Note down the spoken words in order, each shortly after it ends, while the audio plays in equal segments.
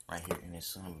right here in this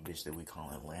son of a bitch that we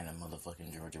call Atlanta,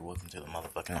 motherfucking Georgia. Welcome to the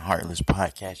motherfucking Heartless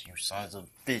Podcast, you sons of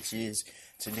bitches.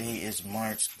 Today is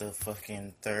March the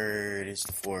fucking 3rd. It's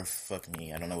the 4th. Fuck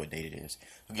me. I don't know what date it is.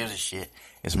 Who gives a shit?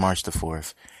 It's March the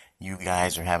 4th. You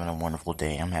guys are having a wonderful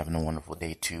day. I'm having a wonderful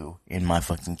day too in my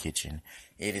fucking kitchen.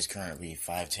 It is currently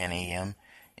 5:10 a.m.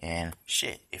 and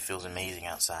shit, it feels amazing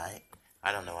outside.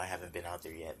 I don't know, I haven't been out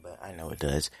there yet, but I know it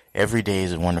does. Every day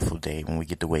is a wonderful day when we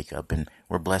get to wake up, and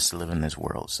we're blessed to live in this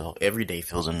world. So every day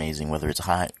feels amazing, whether it's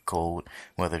hot, cold,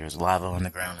 whether there's lava on the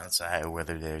ground outside, or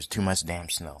whether there's too much damn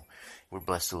snow. We're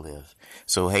blessed to live.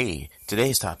 So hey,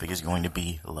 today's topic is going to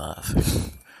be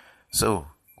love. So,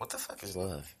 what the fuck is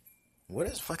love? What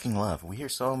is fucking love? We hear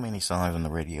so many songs on the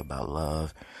radio about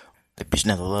love. That bitch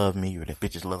never loved me, or that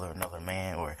bitch just love another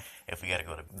man, or if we gotta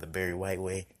go to the Barry White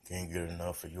way, ain't good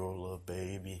enough for your love,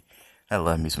 baby. I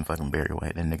love me some fucking Barry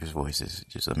White. That nigga's voice is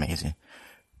just amazing.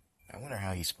 I wonder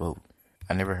how he spoke.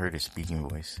 I never heard his speaking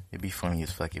voice. It'd be funny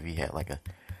as fuck if he had like a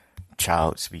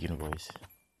child speaking voice.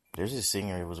 There's this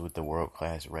singer who was with the World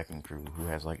Class Wrecking Crew who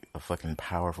has like a fucking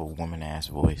powerful woman-ass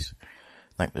voice.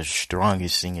 Like the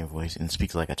strongest singing voice, and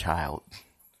speaks like a child.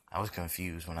 I was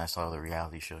confused when I saw the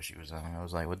reality show she was on. I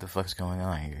was like, what the fuck's going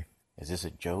on here? Is this a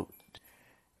joke?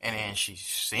 And then she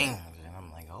sings, and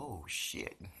I'm like, oh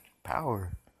shit.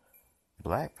 Power.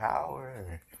 Black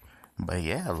power. But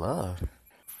yeah, love.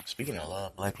 Speaking of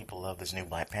love, black people love this new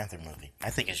Black Panther movie.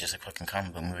 I think it's just a fucking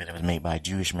comic book movie that was made by a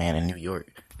Jewish man in New York.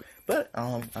 But,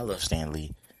 I love Stan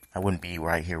Lee. I wouldn't be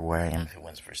right here where I am if it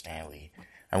wasn't for Stan Lee.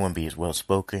 I wouldn't be as well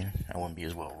spoken. I wouldn't be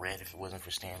as well read if it wasn't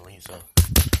for Stan Lee, so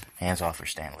hands off for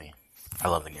Stan Lee. I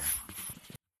love the guy.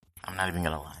 I'm not even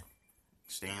gonna lie.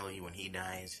 Stan Lee, when he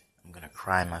dies, I'm gonna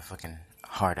cry my fucking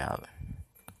heart out.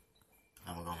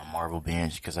 I'm going on a Marvel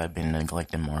binge because I've been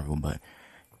neglecting Marvel, but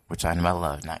we're talking about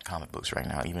love, not comic books right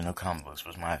now. Even though comic books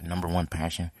was my number one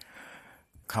passion,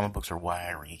 comic books are why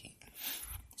I read.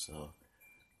 So,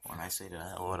 when I say that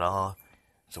I owe it all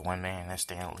to one man, that's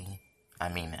Stan Lee, I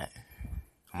mean that.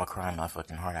 I'm gonna cry my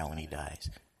fucking heart out when he dies.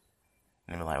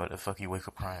 And they're like, what the fuck you wake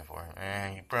up crying for?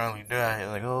 Man, he probably died.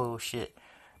 Like, oh shit.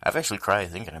 I've actually cried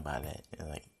thinking about that.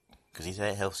 Like, cause he's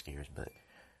had health scares, but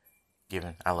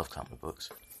I love comic books.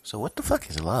 So what the fuck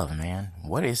is love, man?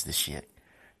 What is this shit?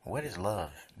 What is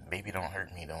love? Baby, don't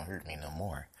hurt me no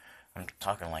more. I'm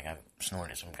talking like I've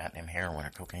snorted some goddamn heroin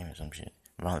or cocaine or some shit.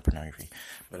 Violent pornography.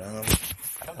 But,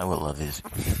 I don't know what love is.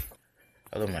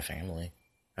 I love my family.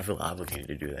 I feel obligated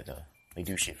to do that though. They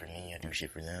do shit for me, I do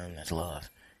shit for them, that's love.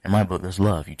 In my book, that's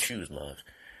love. You choose love.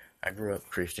 I grew up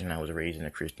Christian. I was raised in a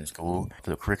Christian school.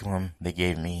 The curriculum they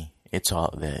gave me, it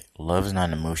taught that love is not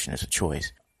an emotion, it's a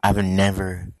choice. I've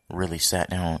never really sat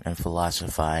down and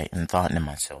philosophized and thought to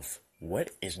myself,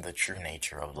 what is the true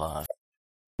nature of love?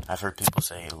 I've heard people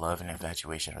say love and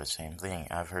infatuation are the same thing.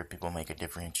 I've heard people make a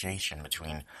differentiation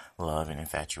between love and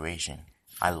infatuation.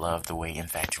 I love the way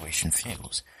infatuation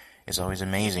feels. It's always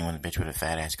amazing when the bitch with a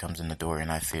fat ass comes in the door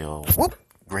and I feel, whoop,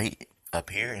 great up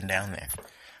here and down there.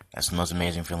 That's the most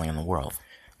amazing feeling in the world.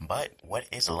 But what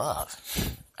is love?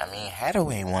 I mean,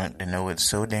 Hathaway wanted to know it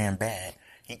so damn bad.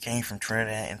 He came from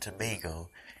Trinidad and Tobago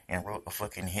and wrote a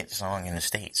fucking hit song in the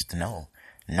States to know.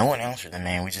 No one answered the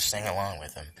man. We just sang along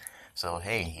with him. So,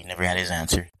 hey, he never had his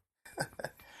answer.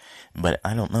 But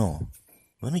I don't know.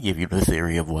 Let me give you the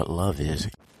theory of what love is.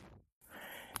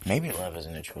 Maybe love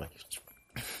isn't a choice.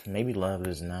 Maybe love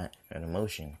is not an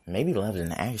emotion. Maybe love is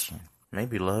an action.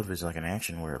 Maybe love is like an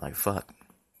action word, like fuck.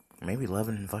 Maybe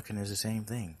loving and fucking is the same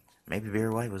thing. Maybe Barry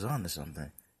White was on to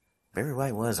something. Barry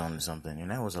White was on to something,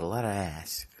 and that was a lot of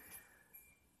ass.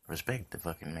 Respect the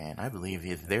fucking man. I believe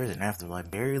if there's an afterlife,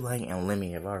 Barry White and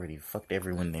Lemmy have already fucked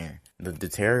everyone there. The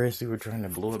terrorists who were trying to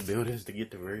blow up buildings to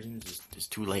get the virgins, it's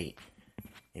too late.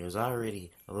 It was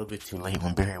already a little bit too late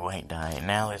when Barry White died.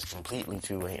 Now it's completely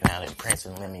too late now that Prince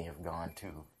and Lemmy have gone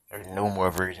too. There's no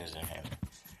more virgins in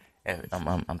heaven.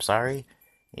 I'm sorry.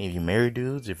 If you married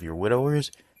dudes, if you're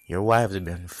widowers, your wives have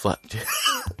been fucked.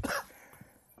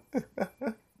 And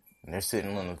they're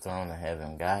sitting on the throne of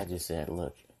heaven. God just said,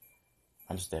 look,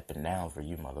 I'm stepping down for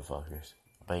you motherfuckers.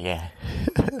 But yeah.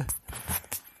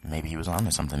 Maybe he was on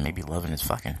to something. Maybe loving is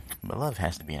fucking. But love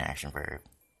has to be an action verb.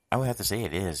 I would have to say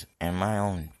it is. And my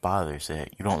own father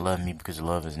said, you don't love me because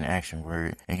love is an action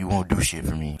word and you won't do shit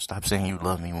for me. Stop saying you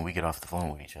love me when we get off the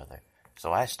phone with each other.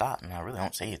 So I stopped and I really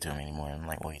don't say it to him anymore. I'm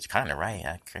like, well, he's kind of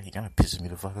right. He kind of pisses me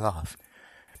the fuck off.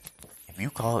 If you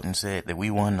called and said that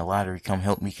we won the lottery, come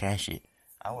help me cash it,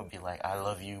 I would be like, I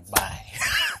love you, bye.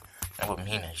 I would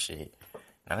mean that shit.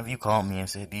 None of you called me and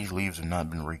said, these leaves have not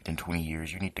been raked in 20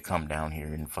 years. You need to come down here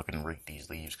and fucking rake these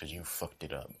leaves because you fucked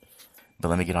it up. But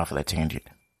let me get off of that tangent.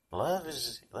 Love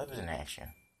is an action.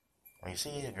 When you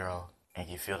see a girl and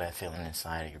you feel that feeling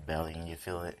inside of your belly and you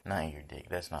feel it, not in your dick,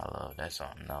 that's not love, that's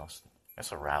something else.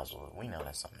 That's arousal. We know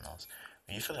that's something else.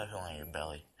 When you feel that feeling in your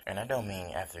belly, and I don't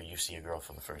mean after you see a girl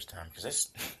for the first time,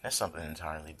 because that's something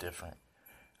entirely different.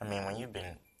 I mean, when you've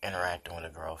been interacting with a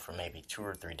girl for maybe 2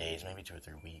 or 3 days, maybe 2 or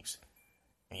 3 weeks,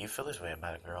 and you feel this way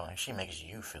about a girl, and she makes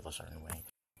you feel a certain way,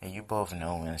 and you both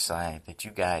know inside that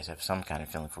you guys have some kind of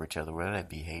feeling for each other, whether that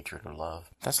be hatred or love.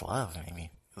 That's love,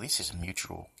 maybe. At least it's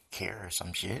mutual care or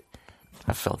some shit.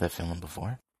 I've felt that feeling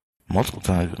before. Multiple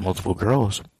times with multiple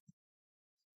girls.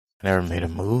 Never made a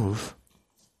move.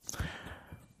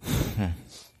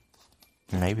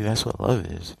 Maybe that's what love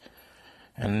is.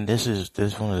 And this is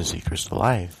one of the secrets to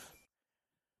life.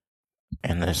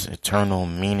 And this eternal,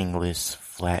 meaningless,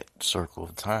 flat circle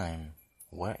of time.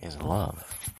 What is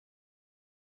love?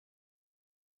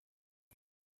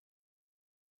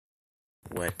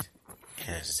 What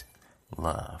is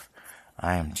love?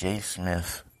 I am Jay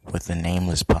Smith with the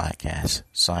Nameless Podcast,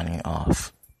 signing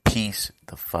off. Peace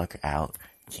the fuck out.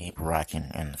 Keep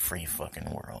rocking in the free fucking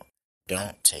world.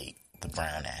 Don't take the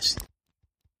brown acid.